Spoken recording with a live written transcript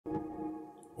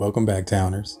Welcome back,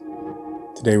 Towners.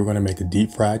 Today we're going to make a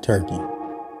deep fried turkey.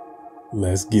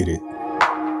 Let's get it.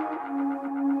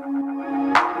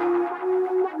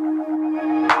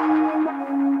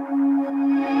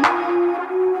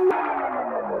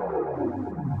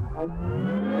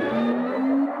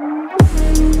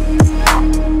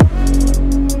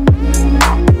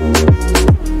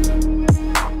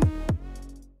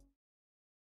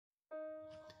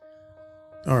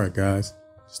 All right, guys.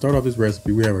 Start off this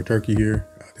recipe. We have our turkey here.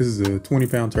 This is a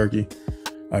 20-pound turkey.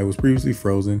 It was previously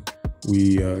frozen.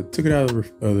 We took it out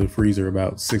of the freezer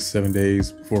about 6-7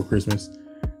 days before Christmas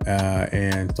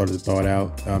and started to thaw it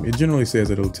out. It generally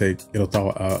says it'll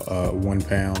thaw 1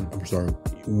 pound. I'm sorry,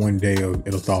 1 day.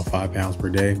 It'll thaw 5 pounds per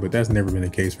day, but that's never been the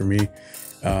case for me.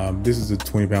 This is a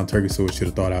 20-pound turkey, so it should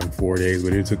have thawed out in 4 days,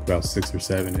 but it took about 6 or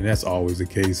 7, and that's always the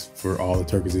case for all the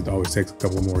turkeys. It always takes a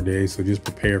couple more days, so just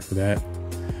prepare for that.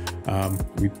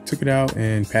 We took it out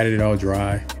and patted it all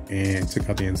dry and took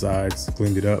out the insides,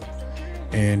 cleaned it up,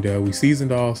 and we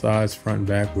seasoned all sides front and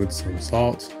back with some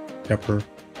salt, pepper,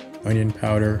 onion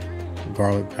powder,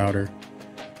 garlic powder,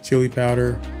 chili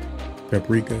powder,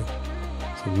 paprika,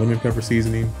 some lemon pepper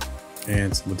seasoning,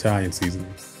 and some Italian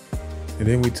seasoning. And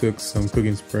then we took some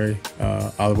cooking spray,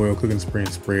 olive oil cooking spray,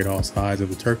 and sprayed all sides of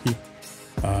the turkey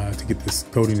to get this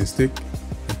coating to stick.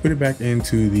 Put it back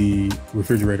into the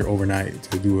refrigerator overnight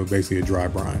to do basically a dry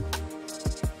brine.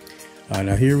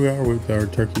 Now here we are with our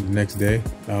turkey the next day.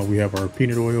 We have our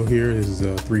peanut oil here. This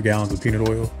is 3 gallons of peanut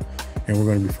oil, and we're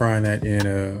going to be frying that in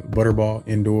a Butterball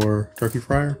indoor turkey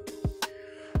fryer.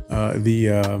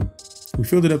 We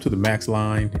filled it up to the max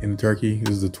line in the turkey.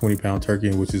 This is a 20-pound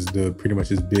turkey, which is pretty much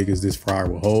as big as this fryer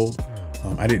will hold.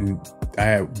 I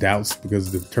had doubts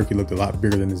because the turkey looked a lot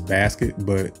bigger than this basket,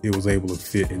 but it was able to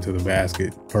fit into the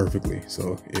basket perfectly.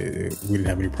 So we didn't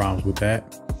have any problems with that.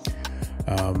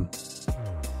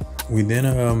 We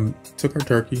then took our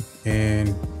turkey and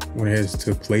went ahead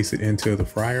to place it into the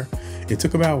fryer. It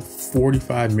took about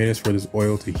 45 minutes for this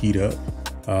oil to heat up.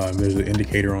 There's an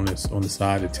indicator on the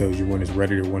side that tells you when it's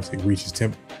ready or once it reaches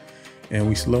temp. And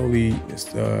we slowly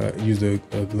used a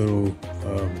little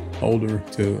holder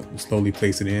to slowly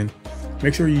place it in.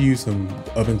 Make sure you use some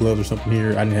oven gloves or something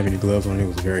here. I didn't have any gloves on, it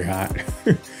was very hot.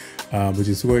 But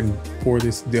just go ahead and pour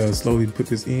this, slowly put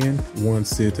this in.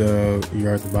 Once you're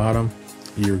at the bottom,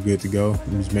 you're good to go.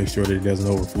 And just make sure that it doesn't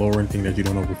overflow or anything, that you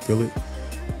don't overfill it.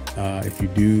 If you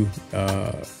do,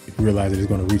 if you realize that it's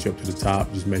going to reach up to the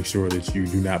top, just make sure that you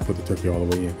do not put the turkey all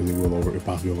the way in, because it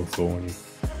possibly overflow on you.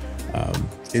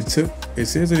 It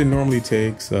says that it normally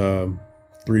takes 3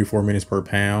 to 4 minutes per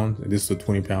pound. This is a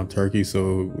 20-pound turkey,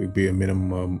 so it would be a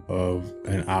minimum of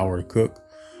an hour to cook.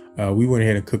 We went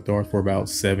ahead and cooked ours for about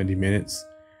 70 minutes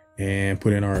and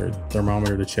put in our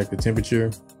thermometer to check the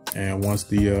temperature. And once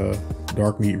the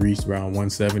dark meat reached around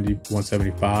 170,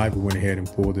 175, we went ahead and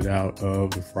pulled it out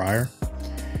of the fryer.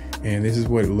 And this is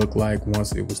what it looked like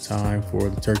once it was time for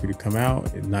the turkey to come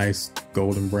out. A nice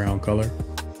golden brown color.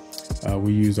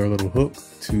 We used our little hook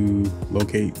to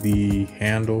locate the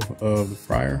handle of the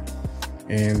fryer,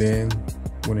 and then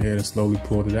went ahead and slowly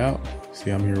pulled it out.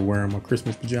 See, I'm here wearing my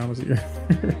Christmas pajamas here.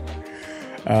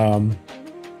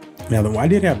 Now, I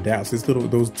did have doubts.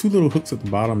 Those 2 little hooks at the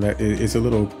bottom, it's a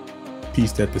little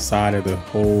piece that the side of the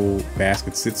whole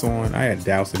basket sits on. I had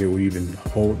doubts that it would even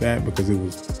hold that because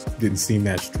it didn't seem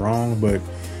that strong, but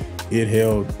it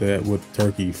held that with the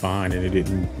turkey fine, and it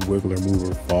didn't wiggle or move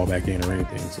or fall back in or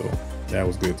anything. So that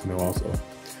was good to know also.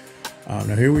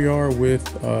 Now here we are with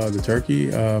the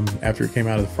turkey. After it came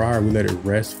out of the fryer, we let it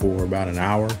rest for about an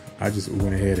hour. I just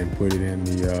went ahead and put it in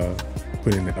the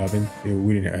oven.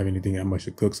 We didn't have anything that much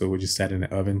to cook, so we just sat in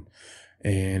the oven,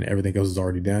 and everything else is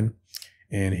already done.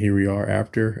 And here we are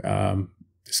after.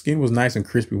 The skin was nice and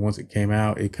crispy once it came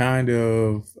out. It kind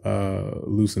of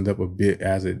loosened up a bit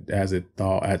as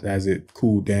it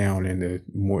cooled down and the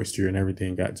moisture and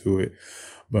everything got to it.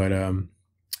 But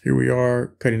here we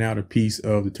are cutting out a piece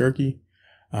of the turkey.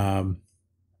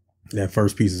 That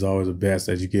first piece is always the best,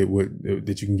 that you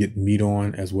can get meat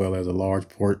on, as well as a large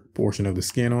portion of the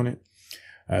skin on it.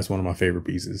 That's one of my favorite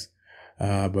pieces.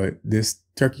 But this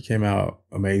turkey came out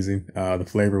amazing. The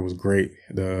flavor was great.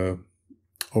 The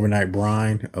overnight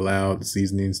brine allowed the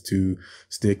seasonings to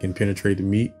stick and penetrate the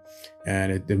meat,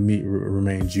 and the meat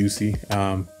remained juicy.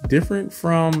 Different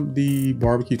from the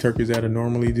barbecue turkeys that I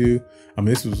normally do. I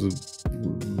mean, this was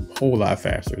a whole lot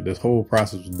faster. This whole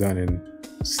process was done in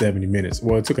 70 minutes.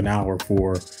 Well, it took an hour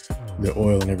for the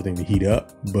oil and everything to heat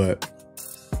up, but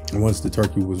once the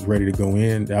turkey was ready to go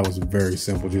in, that was very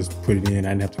simple. Just put it in. I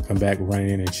didn't have to come back running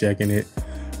in and checking it.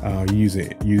 Use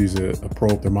a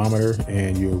probe thermometer,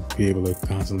 and you'll be able to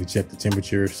constantly check the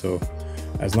temperature. So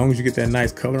as long as you get that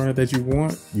nice color on it that you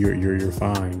want, you're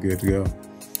fine, good to go.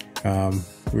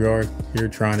 We are here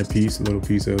trying a little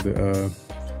piece of the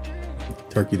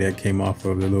turkey that came off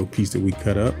of the little piece that we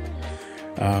cut up.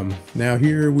 Now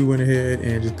here we went ahead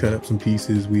and just cut up some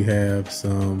pieces. We have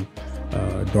some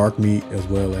dark meat as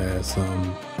well as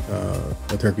some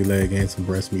a turkey leg and some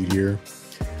breast meat here.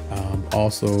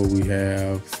 Also, we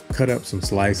have cut up some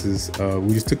slices.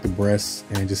 We just took the breasts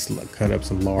and just cut up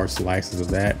some large slices of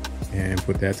that and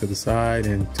put that to the side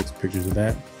and took some pictures of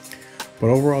that. But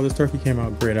overall, this turkey came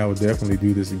out great. I would definitely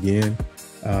do this again.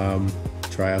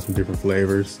 Try out some different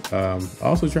flavors.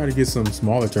 Also try to get some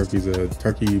smaller turkeys,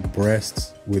 turkey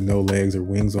breasts with no legs or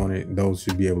wings on it. Those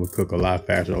should be able to cook a lot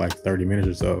faster, like 30 minutes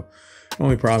or so. The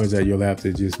only problem is that you'll have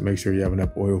to just make sure you have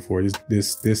enough oil for it.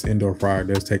 This indoor fryer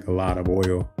does take a lot of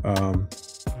oil.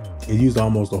 It used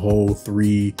almost a whole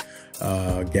 3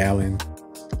 gallon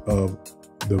of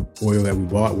the oil that we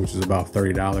bought, which is about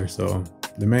 $30. So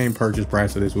the main purchase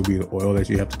price of this will be the oil that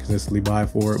you have to consistently buy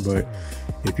for it. But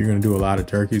if you're gonna do a lot of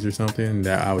turkeys or something,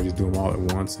 that I would just do them all at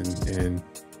once and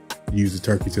use the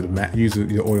turkey to the max, use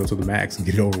the oil to the max and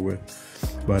get it over with.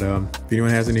 But if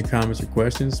anyone has any comments or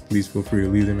questions, please feel free to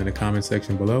leave them in the comment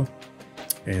section below.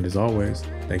 And as always,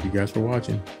 thank you guys for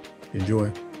watching.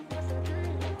 Enjoy.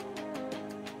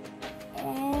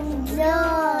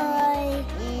 Enjoy.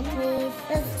 Please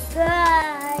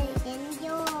subscribe.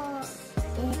 Enjoy.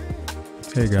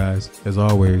 Hey guys, as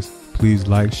always, please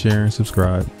like, share, and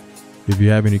subscribe. If you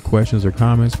have any questions or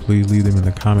comments, please leave them in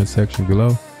the comment section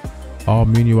below. All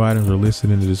menu items are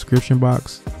listed in the description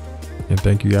box. And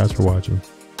thank you guys for watching.